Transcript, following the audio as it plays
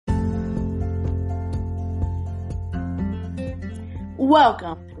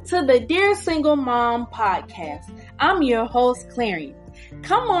Welcome to the Dear Single Mom podcast. I'm your host, Clarion.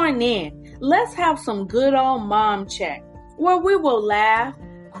 Come on in. Let's have some good old mom chat where we will laugh,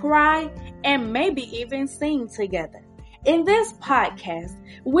 cry, and maybe even sing together. In this podcast,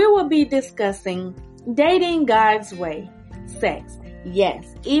 we will be discussing dating God's way, sex,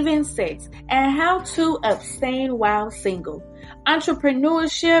 yes, even sex, and how to abstain while single,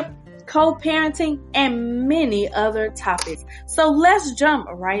 entrepreneurship, co-parenting, and many other topics. So let's jump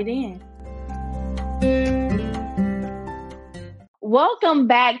right in. Welcome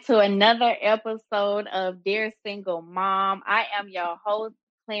back to another episode of Dear Single Mom. I am your host,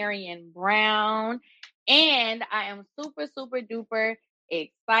 Clarion Brown, and I am super duper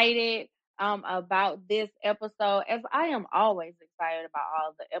excited about this episode, as I am always excited about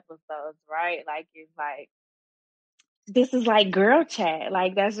all the episodes, right? This is like girl chat.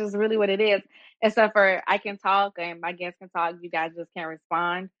 Like, that's just really what it is. Except for I can talk and my guests can talk. You guys just can't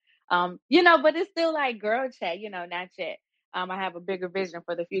respond. But it's still like girl chat, not chat. I have a bigger vision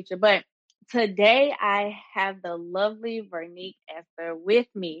for the future. But today I have the lovely Vernique Esther with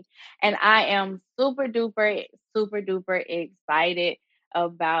me. And I am super duper excited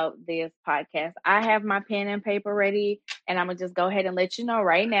about this podcast. I have my pen and paper ready, and I'm going to just go ahead and let you know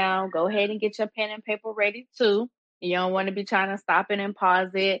right now. Go ahead and get your pen and paper ready too. You don't want to be trying to stop it and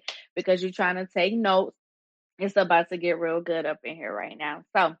pause it because you're trying to take notes. It's about to get real good up in here right now.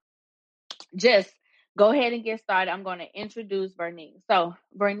 So just go ahead and get started. I'm going to introduce Vernique. So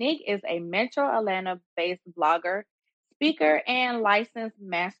Vernique is a Metro Atlanta-based blogger, speaker, and licensed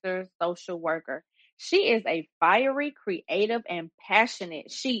master social worker. She is a fiery, creative, and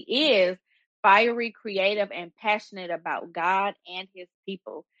passionate. She is fiery, creative, and passionate about God and his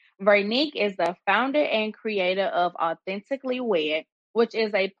people. Vernique is the founder and creator of Authentically Wed, which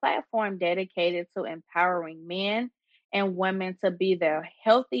is a platform dedicated to empowering men and women to be their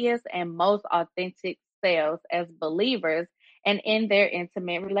healthiest and most authentic selves as believers and in their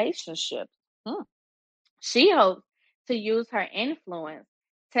intimate relationships. She hopes to use her influence,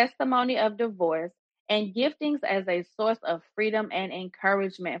 testimony of divorce, and giftings as a source of freedom and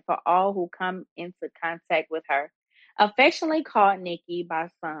encouragement for all who come into contact with her. Affectionately called Nikki by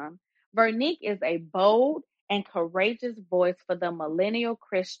some, Vernique is a bold and courageous voice for the millennial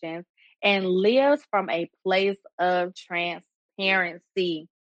Christians and lives from a place of transparency.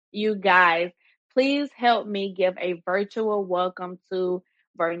 You guys, please help me give a virtual welcome to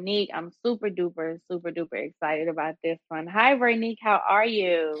Vernique. I'm super duper excited about this one. Hi, Vernique. How are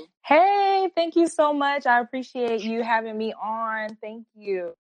you? Hey, thank you so much. I appreciate you having me on. Thank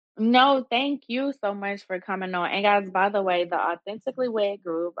you. No, thank you so much for coming on. And guys, by the way, the Authentically Wed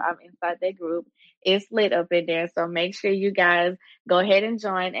group, I'm inside that group. It's lit up in there. So make sure you guys go ahead and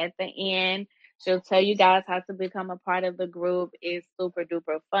join at the end. She'll tell you guys how to become a part of the group. It's super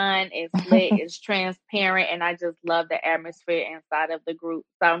duper fun. It's lit. It's transparent. And I just love the atmosphere inside of the group.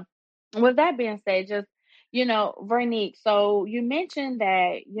 So with that being said, just Vernique, so you mentioned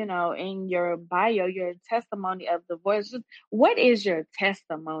that, in your bio, your testimony of divorce. Just what is your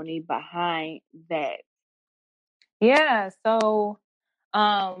testimony behind that? Yeah, so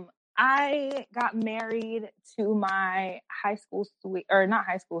I got married to my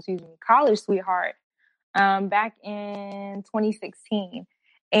college sweetheart back in 2016.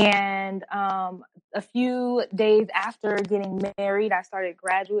 And a few days after getting married, I started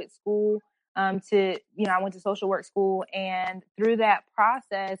graduate school. I went to social work school, and through that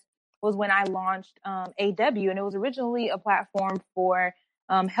process was when I launched AW, and it was originally a platform for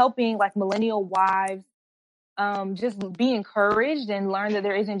helping like millennial wives just be encouraged and learn that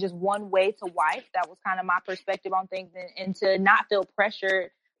there isn't just one way to wife. That was kind of my perspective on things, and to not feel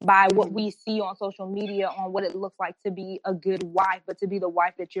pressured by what we see on social media on what it looks like to be a good wife, but to be the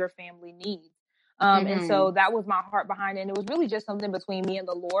wife that your family needs. And so that was my heart behind it. And it was really just something between me and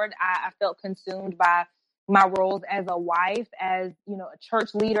the Lord. I felt consumed by my roles as a wife, as, a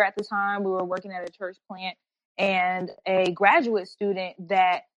church leader at the time. We were working at a church plant, and a graduate student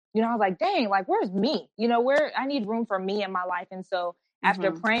that, I was like, dang, like, where's me? Where I need room for me in my life. And so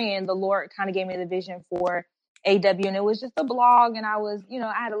after praying, the Lord kind of gave me the vision for AW, and it was just a blog. And I was,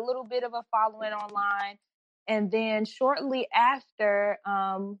 I had a little bit of a following online. And then shortly after,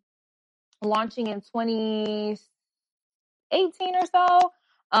 launching in 2018 or so,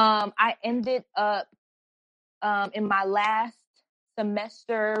 I ended up in my last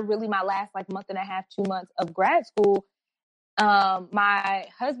semester, really my last like month and a half, 2 months of grad school. My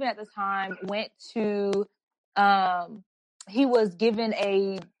husband at the time went to, he was given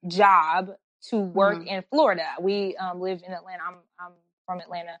a job to work in Florida. We live in Atlanta. I'm from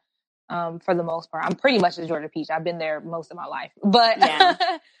Atlanta. for the most part. I'm pretty much a Georgia peach. I've been there most of my life. But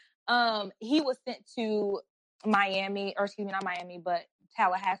he was sent to Miami, or excuse me, not Miami, but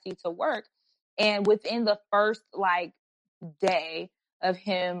Tallahassee to work. And within the first like day of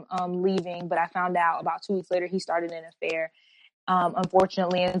him leaving, but I found out about 2 weeks later he started an affair,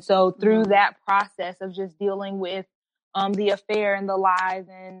 unfortunately. And so through that process of just dealing with the affair and the lies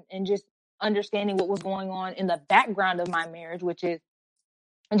and just understanding what was going on in the background of my marriage, which is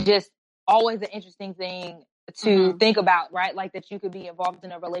just always an interesting thing to think about, right? Like that you could be involved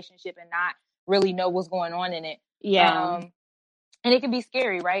in a relationship and not really know what's going on in it. Yeah. And it can be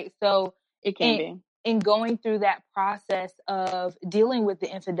scary, right? So it can be. In going through that process of dealing with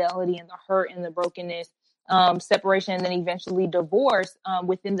the infidelity and the hurt and the brokenness, separation, and then eventually divorce,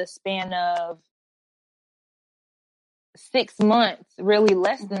 within the span of 6 months, really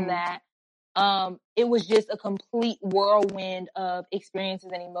less than that, it was just a complete whirlwind of experiences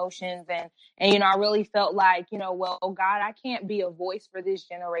and emotions. And, you know, I really felt like, you know, well, God, I can't be a voice for this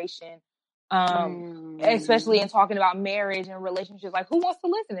generation. Especially in talking about marriage and relationships. Like, who wants to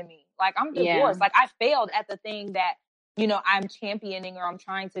listen to me? Like, I'm divorced. Like, I failed at the thing that, you know, I'm championing or I'm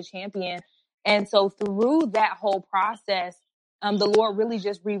trying to champion. And so through that whole process, the Lord really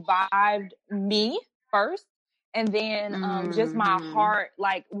just revived me first. And then just my heart,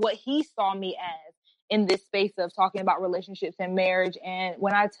 like what he saw me as in this space of talking about relationships and marriage. And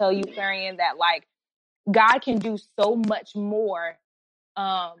when I tell you, Clarion, that like God can do so much more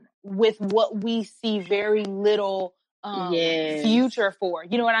with what we see very little future for.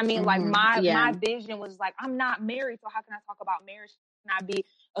 You know what I mean? Like my vision was like, I'm not married, so how can I talk about marriage? Can I be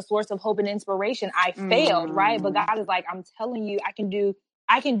a source of hope and inspiration? I failed, right? But God is like, I'm telling you, I can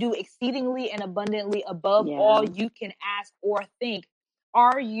do exceedingly and abundantly above all you can ask or think.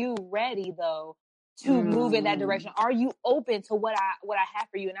 Are you ready though to move in that direction? Are you open to what I have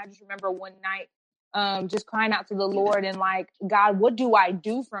for you? And I just remember one night just crying out to the Lord and like, God, what do I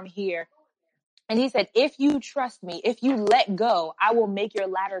do from here? And he said, if you trust me, if you let go, I will make your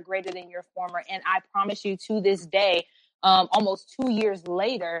latter greater than your former. And I promise you, to this day, almost 2 years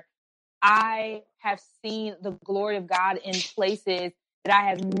later, I have seen the glory of God in places that I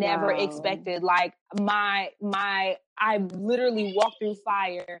have never expected. Like I literally walk through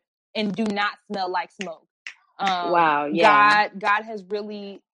fire and do not smell like smoke. God has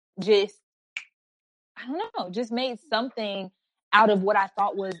really just, I don't know, just made something out of what I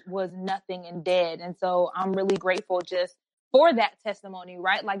thought was nothing and dead. And so I'm really grateful just for that testimony,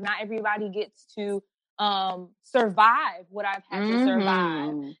 right? Like not everybody gets to survive what I've had to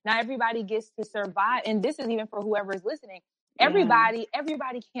survive. Not everybody gets to survive. And this is even for whoever is listening. Everybody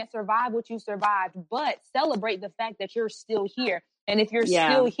can't survive what you survived, but celebrate the fact that you're still here. And if you're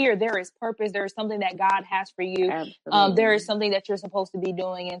still here, there is purpose. There is something that God has for you. There is something that you're supposed to be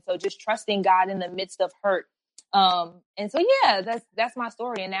doing. And so just trusting God in the midst of hurt. And so, yeah, that's my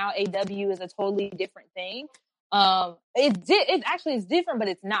story. And now AW is a totally different thing. It actually is different, but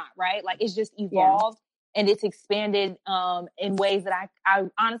it's not, right? Like it's just evolved and it's expanded, in ways that I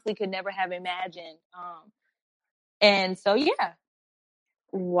honestly could never have imagined. And so, yeah.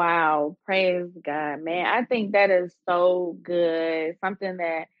 Wow. Praise God, man. I think that is so good. Something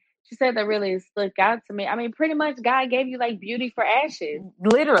that she said that really stuck out to me. I mean, pretty much God gave you like beauty for ashes.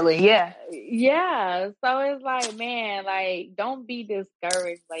 Literally, yeah. Yeah. So it's like, man, like, don't be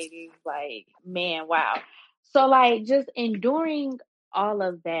discouraged, ladies. Like, man, wow. So like just enduring all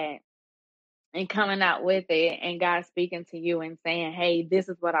of that and coming out with it and God speaking to you and saying, hey, this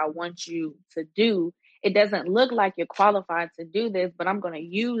is what I want you to do. It doesn't look like you're qualified to do this, but I'm going to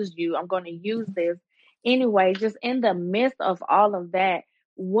use you. I'm going to use this anyway. Just in the midst of all of that,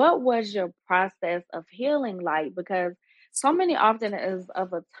 what was your process of healing like? Because so many often is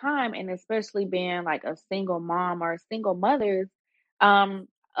of a time, and especially being like a single mom or single mothers,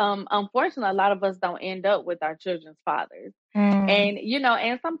 unfortunately, a lot of us don't end up with our children's fathers. And, you know,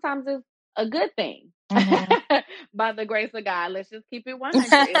 and sometimes it's a good thing by the grace of God. Let's just keep it 100.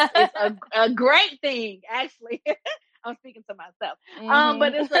 It's a great thing, actually. I'm speaking to myself.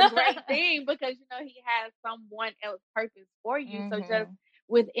 But it's a great thing because, you know, he has someone else's purpose for you. So just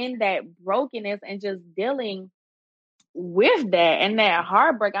within that brokenness and just dealing with that and that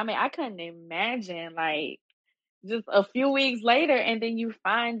heartbreak, I mean, I couldn't imagine like just a few weeks later and then you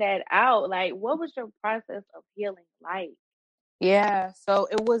find that out. Like, what was your process of healing like? Yeah, so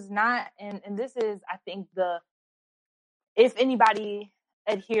it was not, and this is, I think, if anybody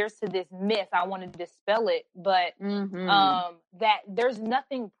adheres to this myth, I want to dispel it, but that there's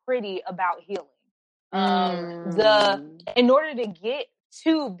nothing pretty about healing. In order to get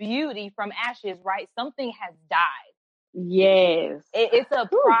to beauty from ashes, right, something has died. Yes. It's a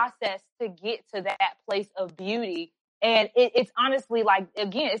Whew. process to get to that place of beauty. And it's honestly like,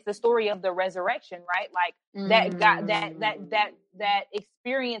 again, it's the story of the resurrection, right? Like that God, that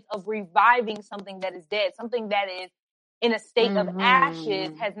experience of reviving something that is dead, something that is in a state of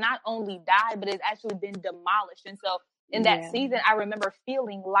ashes, has not only died, but has actually been demolished. And so in that season, I remember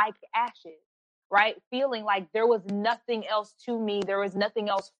feeling like ashes, right? Feeling like there was nothing else to me. There was nothing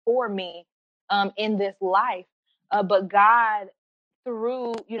else for me, in this life. But God,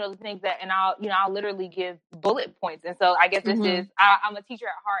 through, the things that, and I'll literally give bullet points. And so I guess this is, I'm a teacher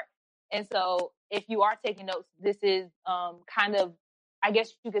at heart. And so if you are taking notes, this is kind of, I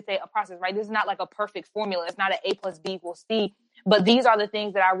guess you could say, a process, right? This is not like a perfect formula. It's not an A plus B equals C, but these are the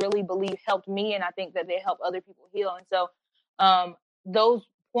things that I really believe helped me. And I think that they help other people heal. And so those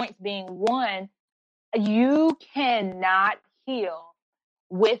points being, one, you cannot heal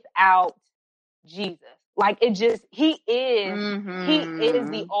without Jesus. Like, he is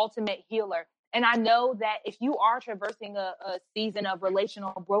the ultimate healer. And I know that if you are traversing a season of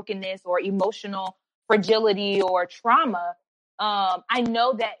relational brokenness or emotional fragility or trauma, I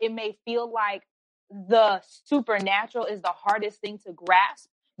know that it may feel like the supernatural is the hardest thing to grasp,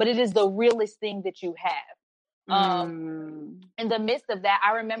 but it is the realest thing that you have. In the midst of that,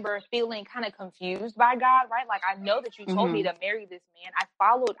 I remember feeling kind of confused by God, right? Like, I know that you told me to marry this man. I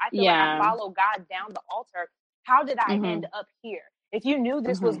feel like I followed God down the altar. How did I end up here? If you knew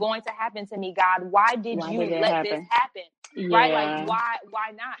this was going to happen to me, God, why did you let this happen? Right? Like,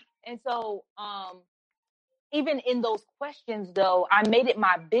 why not? And so, even in those questions, though, I made it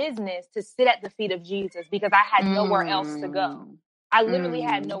my business to sit at the feet of Jesus because I had nowhere else to go. I literally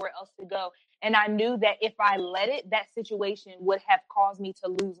had nowhere else to go. And I knew that if I let it, that situation would have caused me to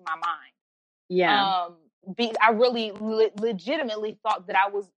lose my mind. Yeah. I really legitimately thought that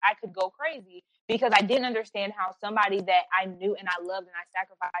I could go crazy because I didn't understand how somebody that I knew and I loved and I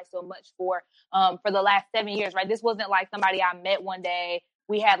sacrificed so much for the last 7 years, right? This wasn't like somebody I met one day.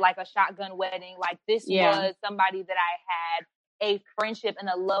 We had like a shotgun wedding. Like, this was somebody that I had a friendship and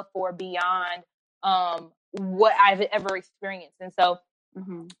a love for beyond what I've ever experienced. And so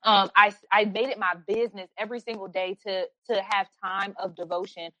I made it my business every single day to have time of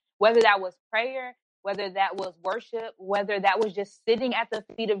devotion, whether that was prayer, whether that was worship, whether that was just sitting at the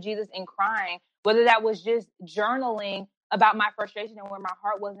feet of Jesus and crying, whether that was just journaling about my frustration and where my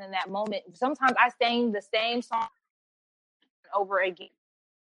heart was in that moment. Sometimes I sang the same song over again.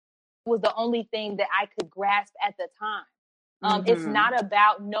 It was the only thing that I could grasp at the time. It's not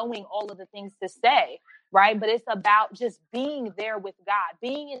about knowing all of the things to say, right? But it's about just being there with God,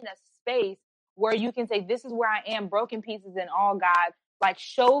 being in a space where you can say, this is where I am, broken pieces and all, God. Like,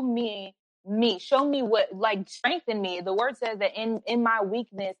 show me what, like, strengthen me. The word says that in my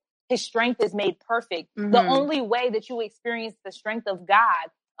weakness, his strength is made perfect. The only way that you experience the strength of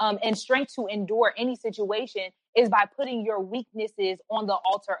God and strength to endure any situation is by putting your weaknesses on the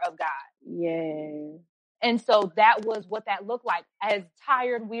altar of God. Yeah. And so that was what that looked like. As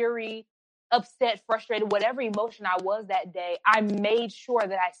tired, weary, upset, frustrated, whatever emotion I was that day, I made sure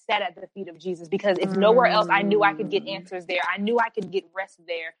that I sat at the feet of Jesus, because if nowhere else, I knew I could get answers there. I knew I could get rest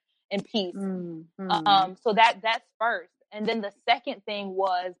there and peace. So that's first. And then the second thing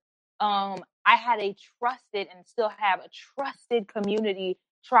was, I had a trusted and still have a trusted community,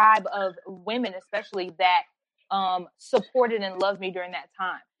 tribe of women, especially, that supported and loved me during that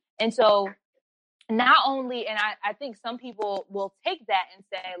time. And so not only, and I think some people will take that and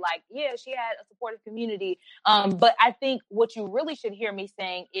say, like, yeah, she had a supportive community. But I think what you really should hear me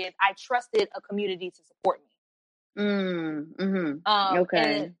saying is I trusted a community to support me.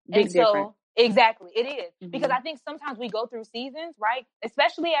 Okay. And so, exactly, it is. Because I think sometimes we go through seasons, right?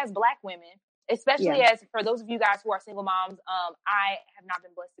 Especially as Black women, especially as, for those of you guys who are single moms, I have not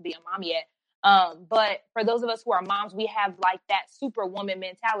been blessed to be a mom yet. But for those of us who are moms, we have like that superwoman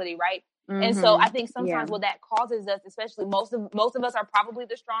mentality, right? And so I think sometimes what that causes us, especially most of us are probably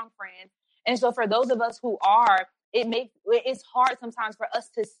the strong friends. And so for those of us who are, it's hard sometimes for us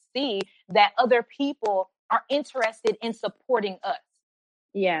to see that other people are interested in supporting us.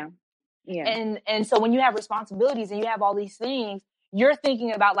 Yeah. And so when you have responsibilities and you have all these things, you're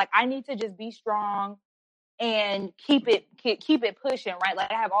thinking about, like, I need to just be strong and keep it pushing, right?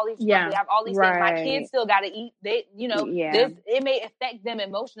 Like, I have all these things, things. My kids still got to eat. They, this, it may affect them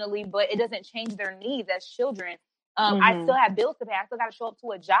emotionally, but it doesn't change their needs as children. I still have bills to pay. I still got to show up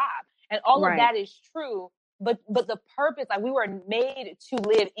to a job, and all of that is true. But the purpose, like, we were made to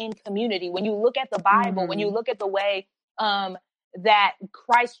live in community. When you look at the Bible, when you look at the way that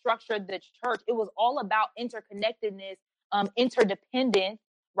Christ structured the church, it was all about interconnectedness, interdependence,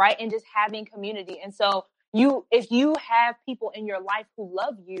 right? And just having community. And so if you have people in your life who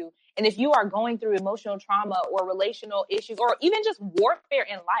love you, and if you are going through emotional trauma or relational issues, or even just warfare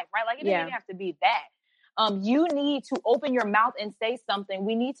in life, right? Like, it doesn't even have to be that. You need to open your mouth and say something.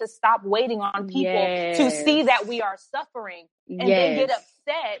 We need to stop waiting on people to see that we are suffering. And they get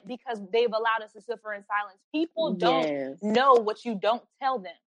upset because they've allowed us to suffer in silence. People don't know what you don't tell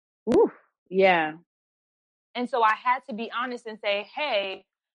them. Ooh, yeah. And so I had to be honest and say, hey,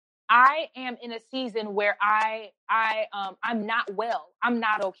 I am in a season where I'm not well. I'm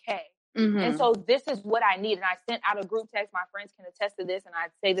not okay. Mm-hmm. And so this is what I need. And I sent out a group text. My friends can attest to this. And I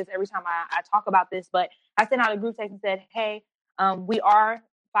say this every time I talk about this, but I sent out a group text and said, hey, we are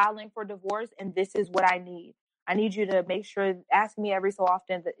filing for divorce and this is what I need. I need you to make sure, ask me every so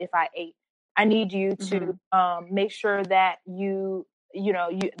often that if I ate. I need you to make sure that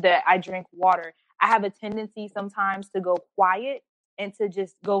that I drink water. I have a tendency sometimes to go quiet and to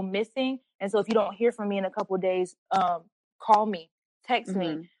just go missing. And so if you don't hear from me in a couple of days, call me, text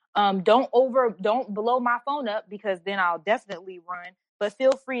me. Don't blow my phone up, because then I'll definitely run, but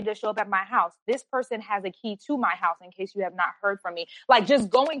feel free to show up at my house. This person has a key to my house in case you have not heard from me. Like, just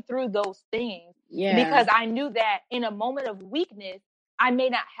going through those things, because I knew that in a moment of weakness, I may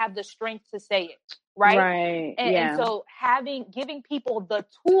not have the strength to say it. Right. And so giving people the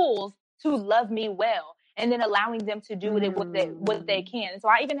tools to love me well, and then allowing them to do what they can. And so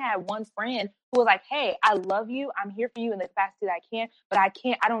I even had one friend who was like, hey, I love you. I'm here for you in the capacity that I can, but I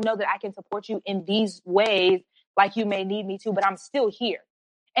don't know that I can support you in these ways like you may need me to, but I'm still here.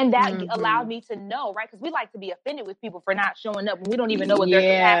 And that allowed me to know, right? Because we like to be offended with people for not showing up when we don't even know what their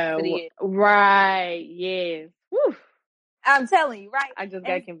capacity is. Right. Yes. Whew. I'm telling you, right? I just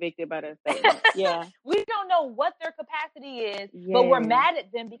got convicted by that statement. Yeah. We don't know what their capacity is, but we're mad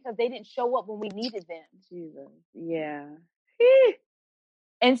at them because they didn't show up when we needed them. Jesus. Yeah.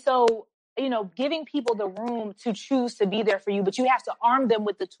 And so, giving people the room to choose to be there for you, but you have to arm them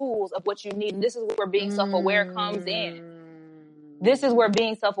with the tools of what you need. And this is where being self-aware comes in. This is where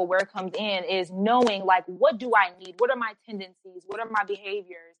being self-aware comes in, is knowing, like, what do I need? What are my tendencies? What are my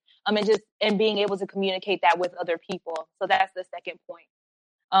behaviors? And being able to communicate that with other people. So that's the second point.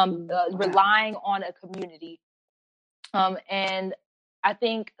 Relying on a community. And I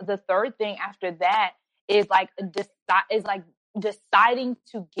think the third thing after that is deciding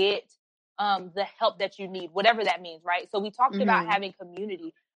to get the help that you need, whatever that means, right? So we talked about having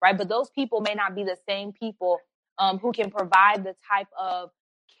community, right? But those people may not be the same people who can provide the type of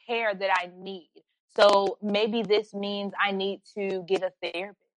care that I need. So maybe this means I need to get a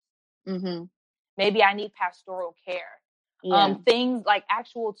therapist. Maybe I need pastoral care. Things like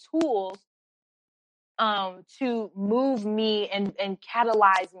actual tools to move me and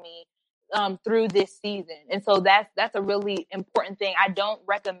catalyze me through this season. And so that's a really important thing. I don't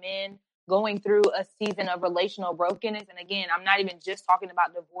recommend going through a season of relational brokenness. And again, I'm not even just talking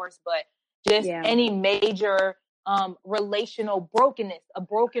about divorce, but just any major relational brokenness, a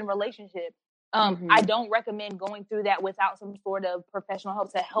broken relationship. I don't recommend going through that without some sort of professional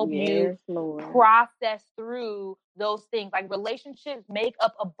help to help you process through those things. Like, relationships make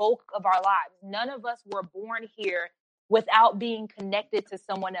up a bulk of our lives. None of us were born here without being connected to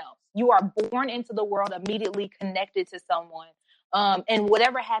someone else. You are born into the world immediately connected to someone. And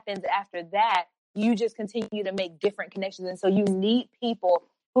whatever happens after that, you just continue to make different connections. And so you need people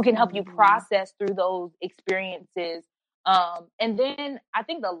who can help you process through those experiences. And then I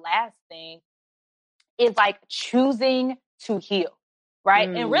think the last thing is like choosing to heal, right?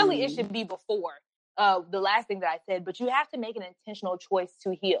 And really it should be before the last thing that I said, but you have to make an intentional choice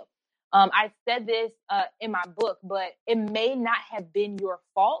to heal. I said this in my book, but it may not have been your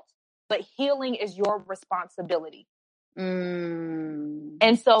fault, but healing is your responsibility.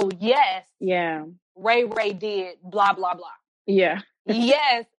 And so, yes, Ray did blah, blah, blah. Yeah.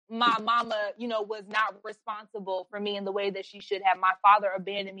 Yes, my mama, was not responsible for me in the way that she should have. My father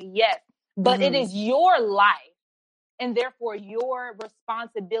abandoned me. Yes. But it is your life, and therefore your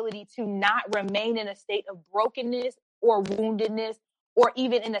responsibility to not remain in a state of brokenness or woundedness or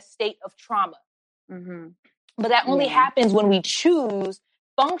even in a state of trauma. But that only happens when we choose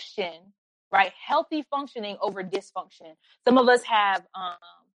function, right? Healthy functioning over dysfunction. Some of us have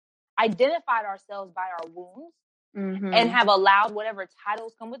identified ourselves by our wounds and have allowed whatever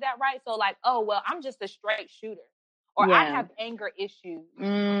titles come with that, right? So like, oh, well, I'm just a straight shooter. Or I have anger issues,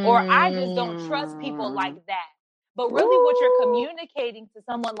 or I just don't trust people like that. But really what you're communicating to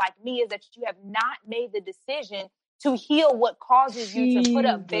someone like me is that you have not made the decision to heal what causes you to put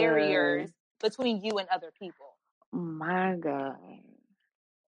up barriers between you and other people. My God.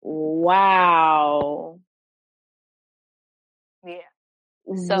 Wow. Yeah.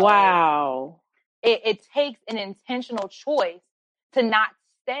 So, wow. It takes an intentional choice to not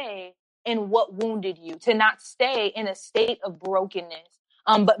stay in what wounded you, to not stay in a state of brokenness,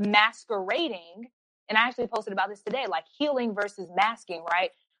 but masquerading. And I actually posted about this today, like healing versus masking,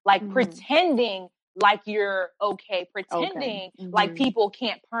 right? Like pretending like you're okay, pretending like people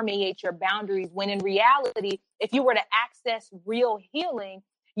can't permeate your boundaries, when in reality, if you were to access real healing,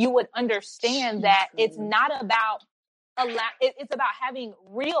 you would understand that it's not about it's about having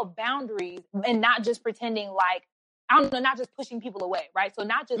real boundaries and not just pretending like, I don't know, not just pushing people away, right? So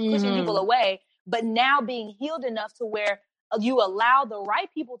not just pushing people away, but now being healed enough to where you allow the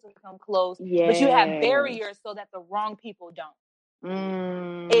right people to come close, but you have barriers so that the wrong people don't.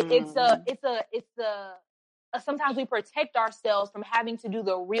 Sometimes we protect ourselves from having to do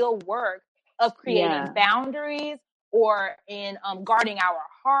the real work of creating boundaries, or in guarding our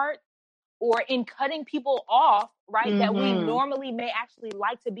heart, or in cutting people off, right? That we normally may actually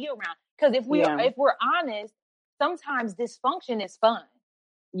like to be around. Because if we're honest, sometimes dysfunction is fun.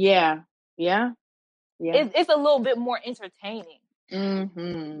 Yeah. It's a little bit more entertaining.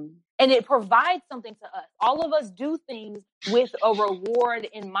 And it provides something to us. All of us do things with a reward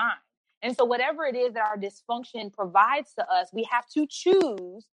in mind. And so whatever it is that our dysfunction provides to us, we have to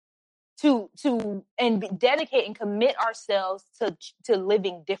choose to dedicate and commit ourselves to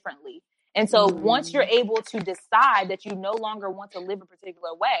living differently. And so once you're able to decide that you no longer want to live a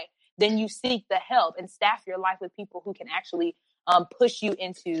particular way, then you seek the help and staff your life with people who can actually push you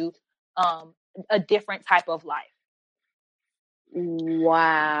into a different type of life.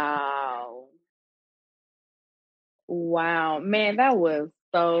 Wow, man, that was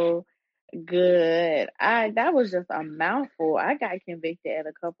so good. That was just a mouthful. I got convicted at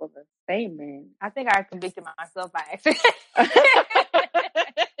a couple of statements. I think I convicted myself by accident.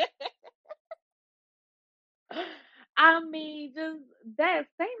 I mean, just that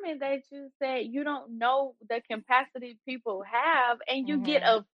statement that you said, you don't know the capacity people have, and you get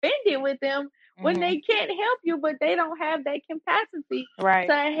offended with them when they can't help you, but they don't have that capacity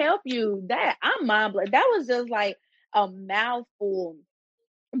to help you. That I'm mind blown. That was just like a mouthful.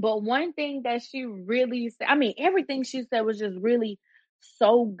 But one thing that she really said, I mean, everything she said was just really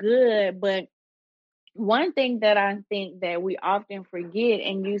so good. But one thing that I think that we often forget,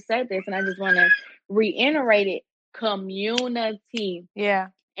 and you said this, and I just want to reiterate it: community. Yeah.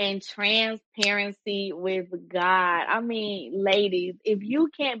 And transparency with God. I mean, ladies, if you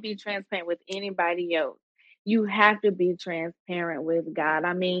can't be transparent with anybody else, you have to be transparent with God.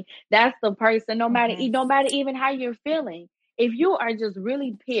 I mean, that's the person, no matter even how you're feeling. If you are just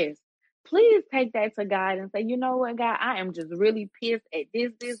really pissed, please take that to God and say, you know what, God, I am just really pissed at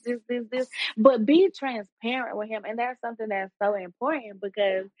this. But be transparent with him. And that's something that's so important,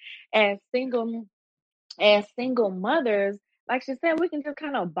 because as single mothers, like she said, we can just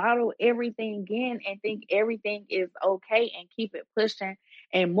kind of bottle everything in and think everything is okay and keep it pushing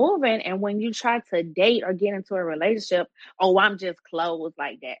and moving. And when you try to date or get into a relationship, oh, I'm just closed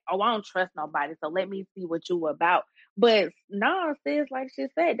like that. Oh, I don't trust nobody, so let me see what you about. But no, sis, like she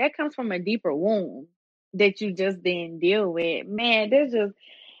said, that comes from a deeper wound that you just didn't deal with. Man, there's just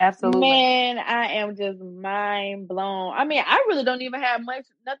absolutely. Man, I am just mind blown. I mean, I really don't even have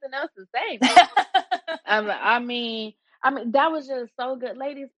nothing else to say. I mean, that was just so good.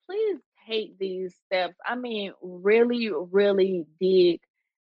 Ladies, please take these steps. I mean, really, really dig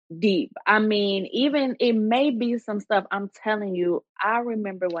deep. I mean, even it may be some stuff, I'm telling you, I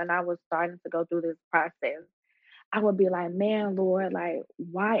remember when I was starting to go through this process, I would be like, man, Lord, like,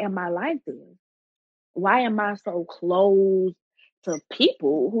 why am I like this? Why am I so close to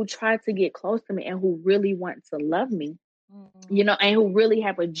people who try to get close to me and who really want to love me, and who really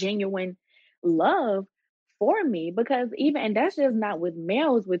have a genuine love for me? Because and that's just not with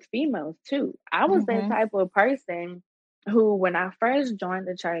males, with females too. I was that type of person who, when I first joined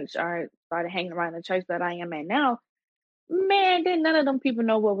the church or started hanging around the church that I am at now, man, didn't none of them people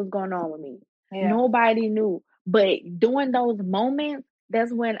know what was going on with me. Nobody knew. But during those moments,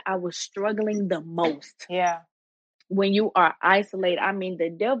 that's when I was struggling the most. When you are isolated, I mean, the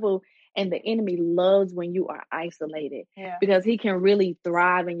devil and the enemy loves when you are isolated, because he can really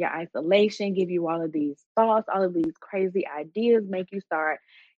thrive in your isolation, give you all of these thoughts, all of these crazy ideas, make you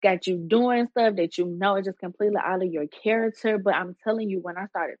got you doing stuff that is just completely out of your character. But I'm telling you, when I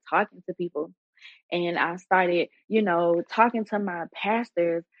started talking to people and I started, talking to my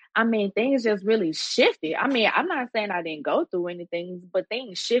pastors, I mean, things just really shifted. I mean, I'm not saying I didn't go through anything, but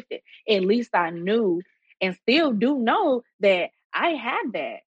things shifted. At least I knew and still do know that I have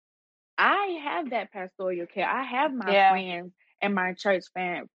that. I have that pastoral care. I have my friends and my church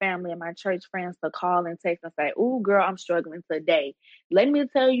family and my church friends to call and text and say, "Ooh, girl, I'm struggling today. Let me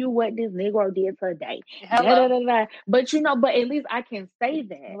tell you what this Negro did today." Da, da, da, da. But but at least I can say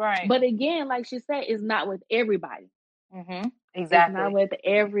that. Right. But again, like she said, it's not with everybody. Exactly. It's not with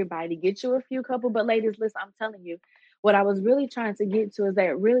everybody. Get you a few couple, but ladies, listen, I'm telling you, what I was really trying to get to is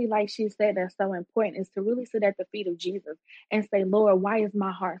that really, like she said, that's so important is to really sit at the feet of Jesus and say, Lord, why is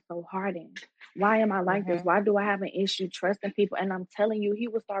my heart so hardened? Why am I like this? Why do I have an issue trusting people? And I'm telling you, he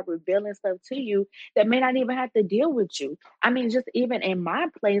will start revealing stuff to you that may not even have to deal with you. I mean, just even in my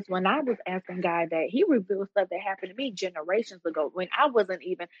place, when I was asking God that, he revealed stuff that happened to me generations ago when I wasn't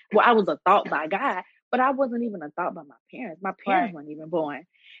even, I was a thought by God, but I wasn't even a thought by my parents. My parents weren't even born.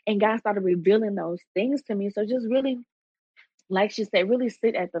 And God started revealing those things to me. So just really, like she said, really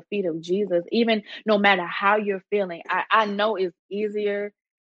sit at the feet of Jesus, even no matter how you're feeling. I know it's easier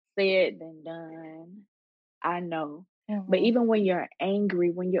said than done. I know. But even when you're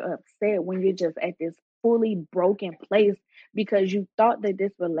angry, when you're upset, when you're just at this fully broken place because you thought that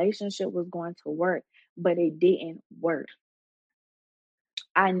this relationship was going to work, but it didn't work.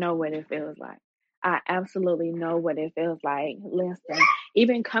 I know what it feels like. I absolutely know what it feels like. Listen,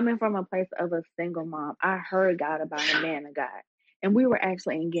 even coming from a place of a single mom, I heard God about a man of God, and we were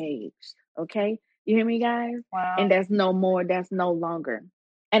actually engaged. Okay, you hear me, guys? Wow. And that's no more. That's no longer.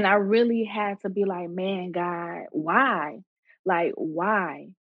 And I really had to be like, man, God, why? Like, why?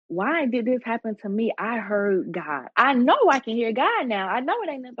 Why did this happen to me? I heard God. I know I can hear God now. I know it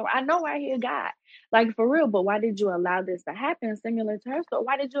ain't nothing. I know I hear God. Like, for real, but why did you allow this to happen? Similar to her story.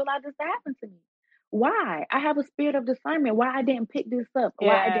 Why did you allow this to happen to me? Why? I have a spirit of discernment. Why I didn't pick this up?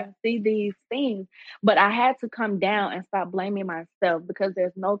 Why I didn't see these things? But I had to come down and stop blaming myself because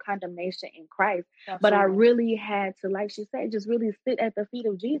there's no condemnation in Christ. Absolutely. But I really had to, like she said, just really sit at the feet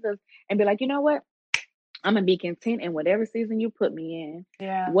of Jesus and be like, you know what? I'm going to be content in whatever season you put me in.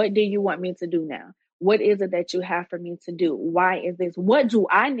 Yeah. What do you want me to do now? What is it that you have for me to do? Why is this? What do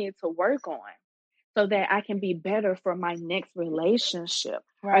I need to work on so that I can be better for my next relationship?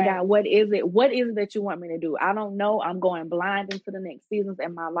 Right. Or God, what is it? What is it that you want me to do? I don't know. I'm going blind into the next seasons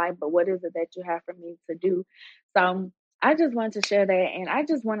in my life, but what is it that you have for me to do? So I just wanted to share that, and I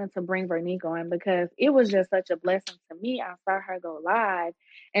just wanted to bring Vernique on because it was just such a blessing to me. I saw her go live,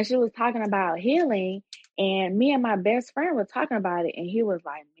 and she was talking about healing, and me and my best friend were talking about it, and he was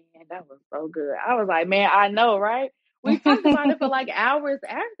like, man, that was so good. I was like, man, I know, right? We talked about it for like hours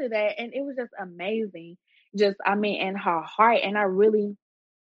after that, and it was just amazing. Just, I mean, and her heart, and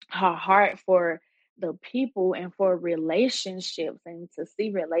her heart for the people and for relationships, and to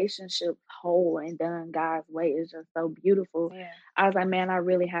see relationships whole and done God's way is just so beautiful. Yeah. I was like, man, I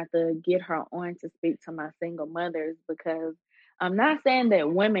really have to get her on to speak to my single mothers, because I'm not saying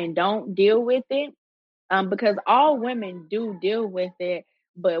that women don't deal with it, because all women do deal with it.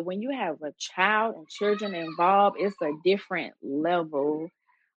 But when you have a child and children involved, it's a different level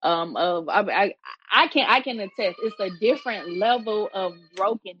of I can attest, it's a different level of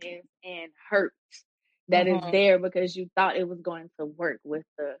brokenness and hurt that is there because you thought it was going to work with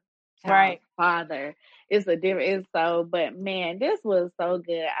the child's father. It's a different, it's so, but man, this was so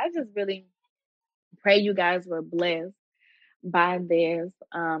good. I just really pray you guys were blessed by this.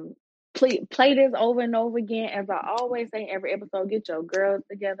 Please play this over and over again. As I always say, every episode, get your girls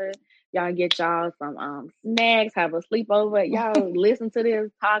together. Y'all get y'all some snacks, have a sleepover. Y'all listen to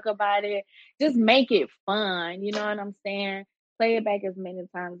this, talk about it. Just make it fun. You know what I'm saying? Play it back as many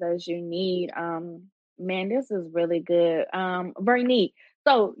times as you need. Man, this is really good. Vernique,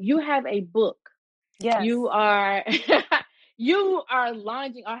 so you have a book. Yes. You are you are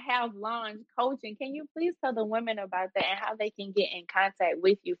launching or have launched coaching. Can you please tell the women about that and how they can get in contact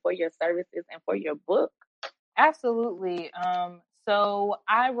with you for your services and for your book? Absolutely. So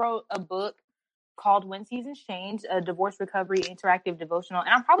I wrote a book called When Seasons Change, a divorce recovery interactive devotional. And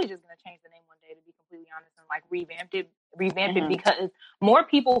I'm probably just going to change the name one day, to be completely honest, and like revamp it because more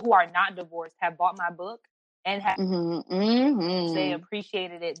people who are not divorced have bought my book and have they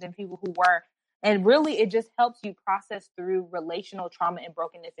appreciated it than people who were. And really, it just helps you process through relational trauma and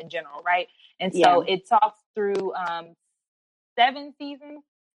brokenness in general, right? And so it talks through 7 seasons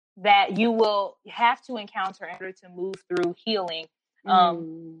that you will have to encounter in order to move through healing.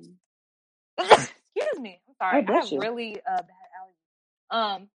 Excuse me. I'm sorry. I have really bad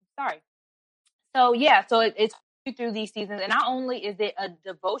allergies. Sorry. So yeah, so it's through these seasons, and not only is it a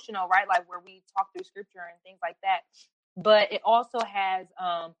devotional, right, like where we talk through scripture and things like that, but it also has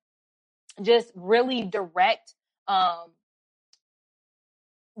just really direct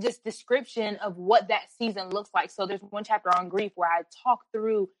just description of what that season looks like. So there's one chapter on grief where I talk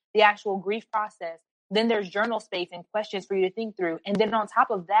through the actual grief process, Then there's journal space and questions for you to think through. And then on top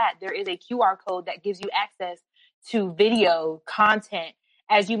of that, there is a QR code that gives you access to video content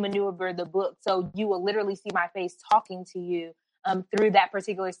as you maneuver the book. So you will literally see my face talking to you through that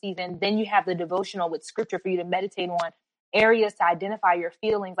particular season. Then you have the devotional with scripture for you to meditate on, areas to identify your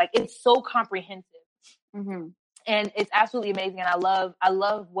feelings. Like, it's so comprehensive. Mm-hmm. And it's absolutely amazing. And I love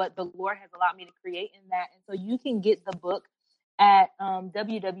what the Lord has allowed me to create in that. And so you can get the book at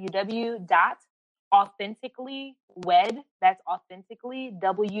www.authenticallywed, that's authentically,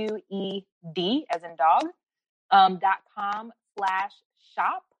 WED as in dog,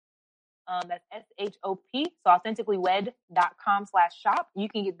 .com/shop. That's SHOP. So authenticallywed.com/shop. You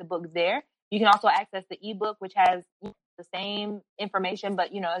can get the book there. You can also access the ebook, which has the same information,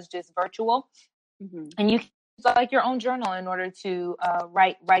 but it's just virtual. Mm-hmm. And you can use like your own journal in order to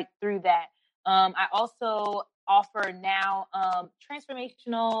write through that. I also offer now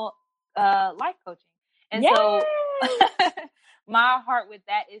transformational life coaching. And so my heart with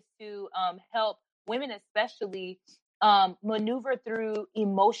that is to help women especially maneuver through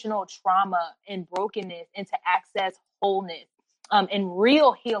emotional trauma and brokenness and to access wholeness and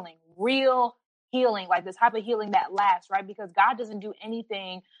real healing, like the type of healing that lasts, right? Because God doesn't do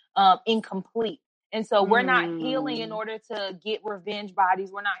anything incomplete. And so we're not healing in order to get revenge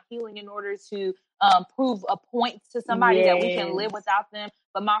bodies. We're not healing in order to prove a point to somebody that we can live without them.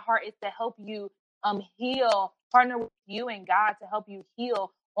 But my heart is to help you heal, partner with you and God to help you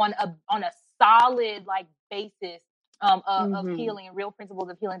heal on a solid like basis of healing and real principles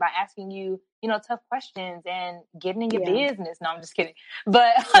of healing by asking you, tough questions and getting in your business. No, I'm just kidding.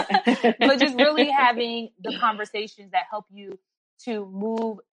 But just really having the conversations that help you to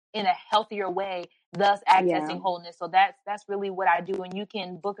move in a healthier way, thus accessing wholeness. So that's really what I do. And you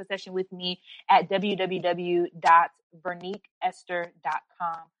can book a session with me at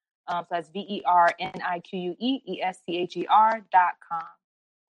www.verniqueester.com. So that's VERNIQUEESTHER.com.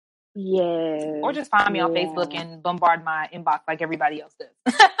 Yes. Or just find me on Facebook and bombard my inbox like everybody else does.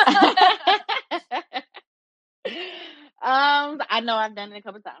 I know I've done it a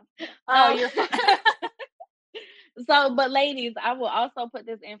couple times. You're fine. So, but ladies, I will also put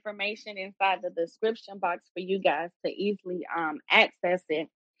this information inside the description box for you guys to easily access it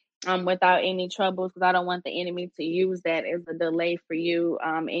without any troubles, because I don't want the enemy to use that as a delay for you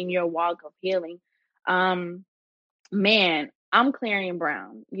in your walk of healing. Man, I'm Clarion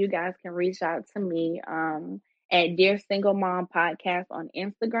Brown. You guys can reach out to me at Dear Single Mom Podcast on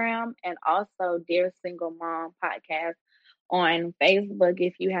Instagram, and also Dear Single Mom Podcast on Facebook.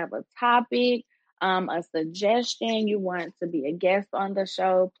 If you have a topic, a suggestion, you want to be a guest on the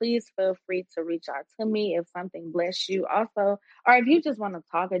show, please feel free to reach out to me if something bless you. Also, or if you just want to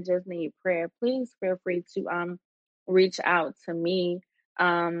talk or just need prayer, please feel free to reach out to me.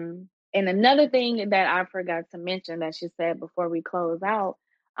 And another thing that I forgot to mention that she said before we close out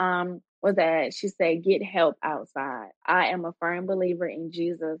was that she said, get help outside. I am a firm believer in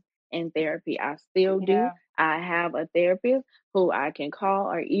Jesus and therapy. I still do. I have a therapist who I can call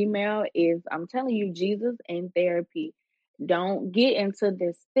or email. I'm telling you, Jesus and therapy. Don't get into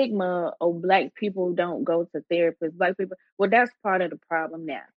this stigma of Black people don't go to therapists. Black people, well, that's part of the problem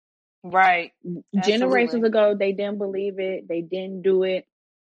now. Right. Generations ago, they didn't believe it. They didn't do it.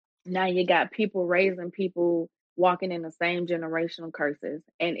 Now you got people raising people walking in the same generational curses,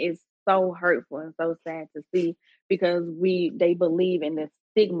 and it's so hurtful and so sad to see, because they believe in this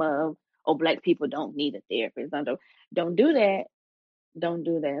stigma of Black people don't need a therapist. Don't do that. Don't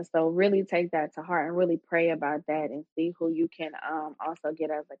do that. So really take that to heart and really pray about that and see who you can also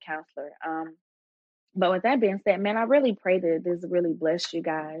get as a counselor. But with that being said, man, I really pray that this really blessed you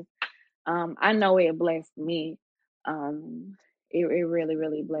guys. I know it blessed me. It really,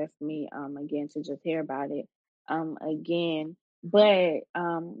 really blessed me, again, to just hear about it, again. But,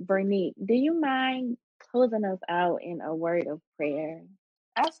 Vernique, do you mind closing us out in a word of prayer?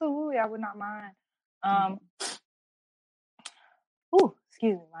 Absolutely. I would not mind.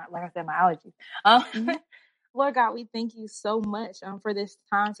 Excuse me. Like I said, my allergies. Lord God, we thank you so much, for this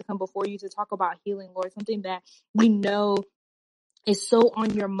time to come before you to talk about healing, Lord, something that we know is so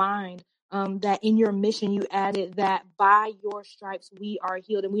on your mind. That in your mission, you added that by your stripes, we are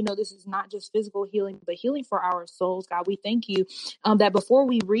healed. And we know this is not just physical healing, but healing for our souls, God. We thank you, that before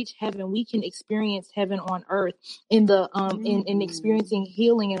we reach heaven, we can experience heaven on earth in the, in experiencing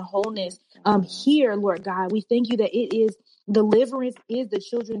healing and wholeness, here, Lord God. We thank you that deliverance is the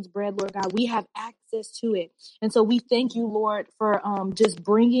children's bread, Lord God. We have access to it. And so we thank you, Lord, for, just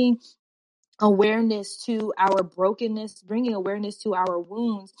bringing awareness to our brokenness, bringing awareness to our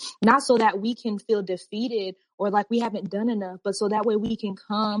wounds, not so that we can feel defeated or like we haven't done enough, but so that way we can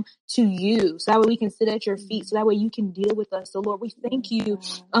come to you, so that way we can sit at your feet, so that way you can deal with us. So Lord, we thank you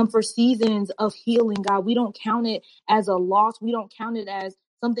for seasons of healing, God. We don't count it as a loss. We don't count it as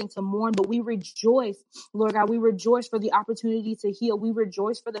something to mourn, but we rejoice, Lord God. We rejoice for the opportunity to heal. We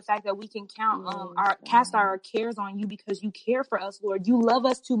rejoice for the fact that we can cast our cares on you, because you care for us, Lord. You love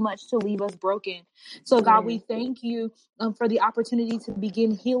us too much to leave us broken. So God, we thank you for the opportunity to begin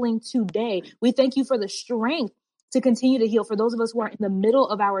healing today. We thank you for the strength to continue to heal. For those of us who are in the middle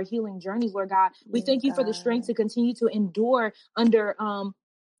of our healing journeys, Lord God, we thank you for the strength to continue to endure under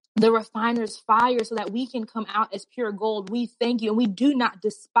the refiner's fire, so that we can come out as pure gold. We thank you, and we do not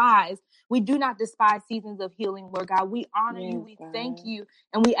despise seasons of healing, Lord God. We honor you, we thank you,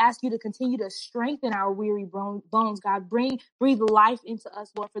 and we ask you to continue to strengthen our weary bones, God. Breathe life into us,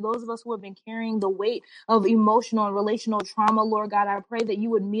 Lord. For those of us who have been carrying the weight of emotional and relational trauma, Lord God, I pray that you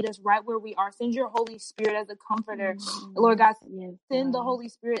would meet us right where we are. Send your Holy Spirit as a comforter, Lord God. Send the Holy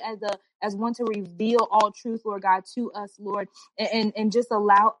Spirit as one to reveal all truth, Lord God, to us, Lord, and just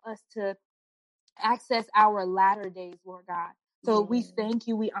allow us to access our latter days, Lord God. So we thank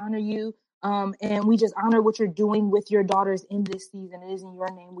you, we honor you, and we just honor what you're doing with your daughters in this season. It is in your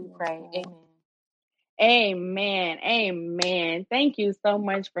name we pray. Amen. Amen. Thank you so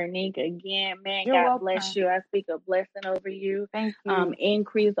much, Vernique. Again, man, You're God welcome. bless you. I speak a blessing over you. Thank you.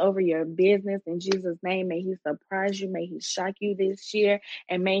 Increase over your business in Jesus' name. May he surprise you. May he shock you this year.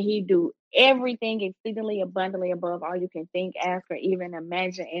 And may he do everything exceedingly abundantly above all you can think, ask, or even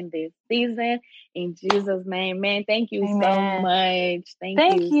imagine in this season. In Jesus' name, man. Thank you so much. Thank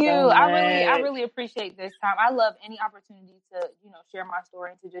you so much. I really appreciate this time. I love any opportunity to, share my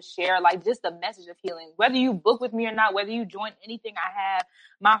story and to just share like just the message of healing. Whether you book with me or not, whether you join anything I have,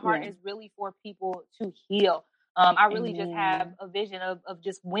 my heart is really for people to heal. I really just have a vision of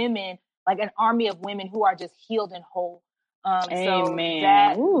just women, like an army of women who are just healed and whole. So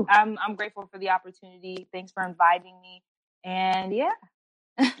that I'm grateful for the opportunity. Thanks for inviting me. And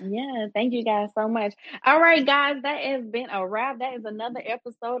thank you guys so much. All right, guys, that has been a wrap. That is another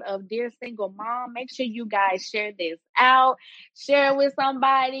episode of Dear Single Mom. Make sure you guys share this out, share it with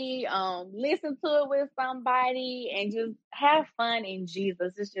somebody, listen to it with somebody, and just have fun in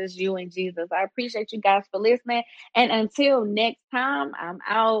Jesus. It's just you and Jesus. I appreciate you guys for listening. And until next time, I'm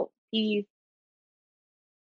out. Peace.